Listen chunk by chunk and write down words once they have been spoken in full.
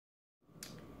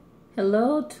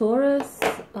Hello, Taurus.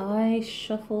 I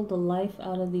shuffled the life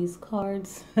out of these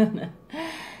cards.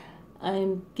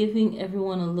 I'm giving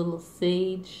everyone a little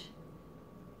sage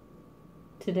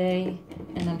today,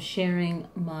 and I'm sharing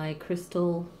my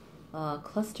crystal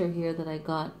cluster here that I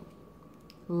got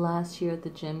last year at the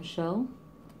gem show.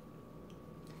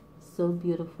 So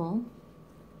beautiful.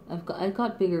 I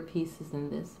got bigger pieces than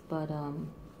this, but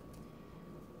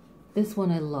this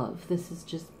one I love. This is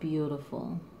just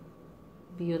beautiful.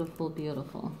 Beautiful,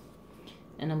 beautiful.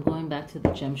 And I'm going back to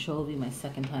the gem show. It'll be my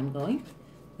second time going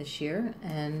this year.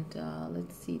 And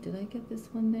let's see, did I get this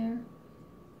one there?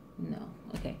 No.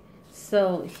 Okay.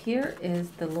 So here is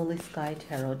the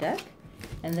LillySkyTarot deck.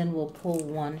 And then we'll pull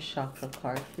one chakra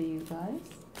card for you guys.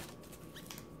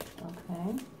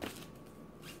 Okay.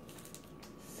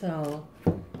 So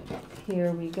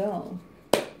here we go.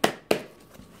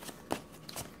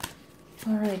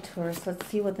 All right, Taurus, let's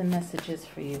see what the message is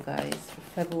for you guys for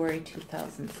February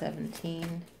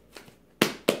 2017.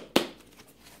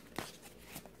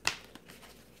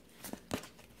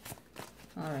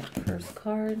 All right, first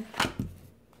card.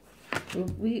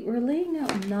 We're laying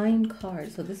out 9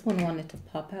 cards, so this one wanted to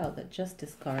pop out. That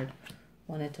Justice card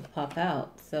wanted to pop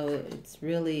out. So it's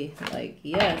really like,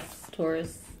 yes,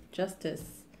 Taurus,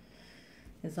 justice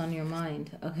is on your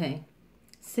mind. Okay.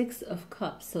 6 of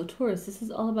Cups. So Taurus, this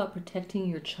is all about protecting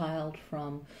your child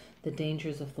from the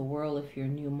dangers of the world. If you're a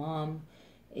new mom,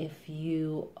 if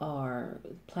you are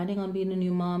planning on being a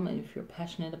new mom, and if you're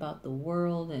passionate about the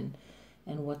world and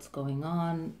what's going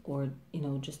on, or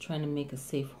just trying to make a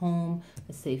safe home,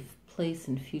 a safe place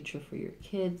and future for your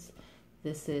kids,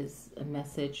 this is a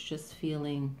message. Just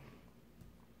feeling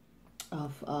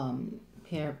of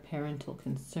parental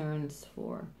concerns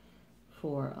for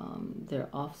their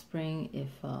offspring. If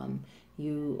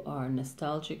you are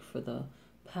nostalgic for the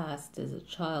past as a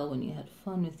child when you had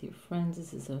fun with your friends,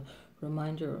 this is a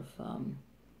reminder of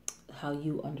how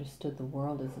you understood the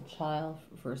world as a child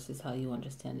versus how you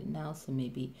understand it now. So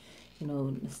maybe,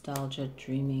 nostalgia,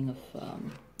 dreaming of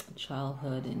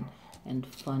childhood and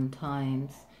fun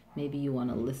times. Maybe you want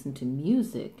to listen to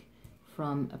music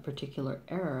from a particular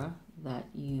era that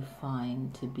you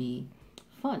find to be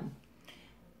fun.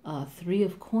 3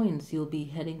 of Coins, you'll be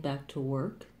heading back to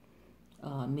work,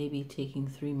 maybe taking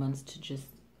 3 months to just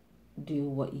do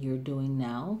what you're doing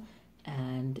now,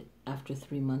 and after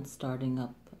 3 months starting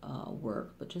up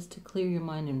work, but just to clear your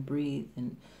mind and breathe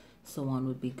and so on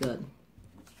would be good.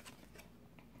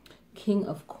 King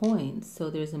of Coins,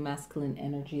 so there's a masculine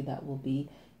energy that will be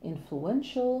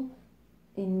influential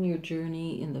in your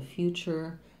journey in the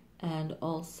future, and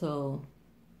also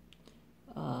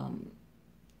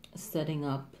setting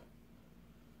up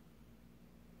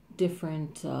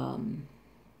different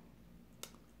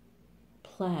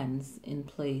plans in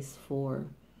place for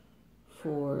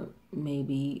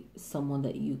maybe someone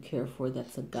that you care for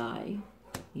that's a guy,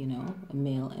 a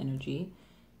male energy,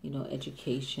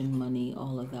 education, money,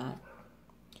 all of that.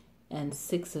 And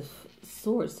 6 of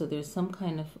Swords, so there's some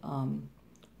kind of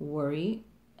worry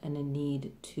and a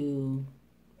need to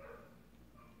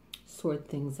sort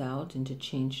things out and to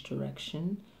change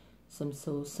direction.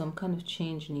 Some kind of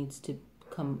change needs to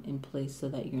come in place so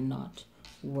that you're not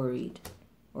worried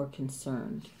or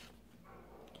concerned.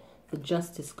 The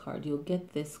Justice card, you'll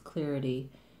get this clarity,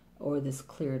 or this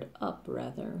cleared up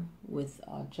rather, with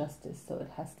justice. So it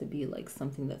has to be like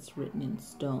something that's written in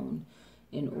stone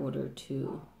in order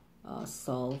to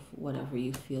solve whatever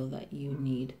you feel that you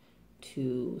need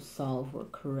to solve or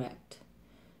correct.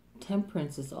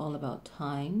 Temperance is all about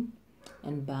time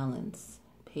and balance,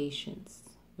 patience,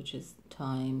 which is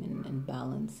time and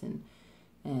balance, and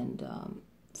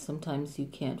sometimes you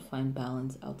can't find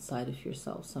balance outside of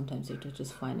yourself. Sometimes you have to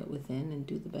just find it within and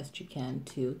do the best you can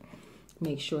to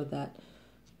make sure that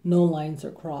no lines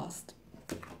are crossed.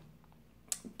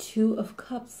 2 of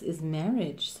Cups is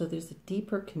marriage, so there's a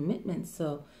deeper commitment.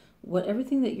 So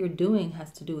everything that you're doing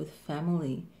has to do with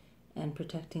family and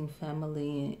protecting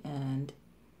family and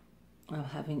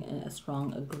having a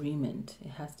strong agreement.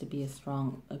 It has to be a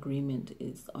strong agreement,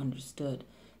 is understood.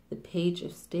 The Page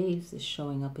of Staves is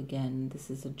showing up again. This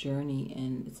is a journey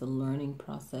and it's a learning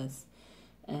process,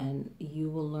 and you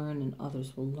will learn and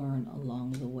others will learn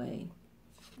along the way.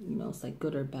 It's like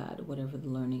good or bad, whatever the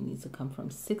learning needs to come from.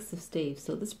 6 of Staves.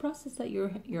 So this process that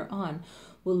you're on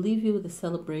will leave you with a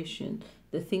celebration.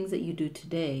 The things that you do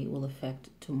today will affect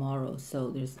tomorrow.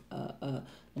 So there's a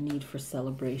need for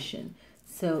celebration.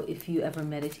 So if you ever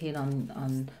meditate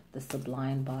on the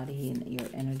sublime body and your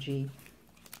energy,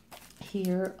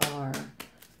 here are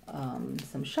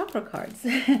some chakra cards.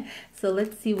 So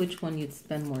let's see which one you'd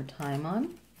spend more time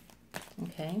on.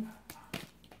 Okay.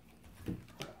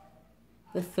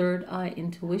 the third eye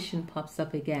intuition pops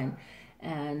up again.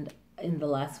 And in the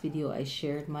last video, I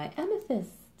shared my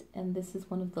amethyst. And this is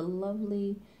one of the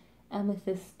lovely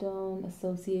amethyst stone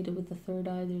associated with the third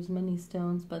eye. There's many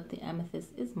stones, but the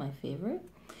amethyst is my favorite.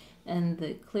 And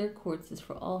the clear quartz is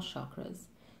for all chakras.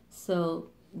 So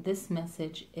this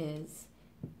message is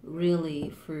really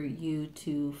for you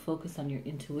to focus on your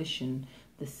intuition.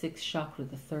 The sixth chakra,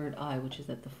 the third eye, which is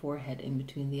at the forehead in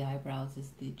between the eyebrows,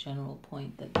 is the general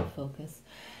point that you focus.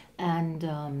 And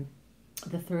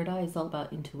the third eye is all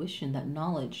about intuition, that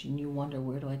knowledge. And you wonder,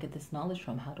 where do I get this knowledge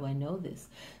from? How do I know this?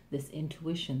 This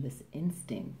intuition, this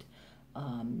instinct.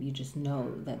 You just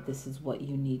know that this is what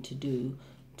you need to do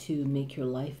to make your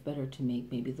life better, to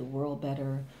make maybe the world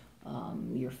better.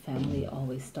 Your family,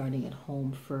 always starting at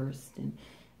home first,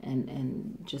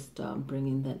 and just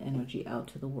bringing that energy out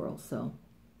to the world. So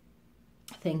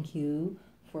thank you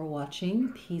for watching.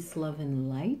 Peace, love, and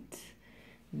light.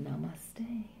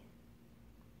 Namaste.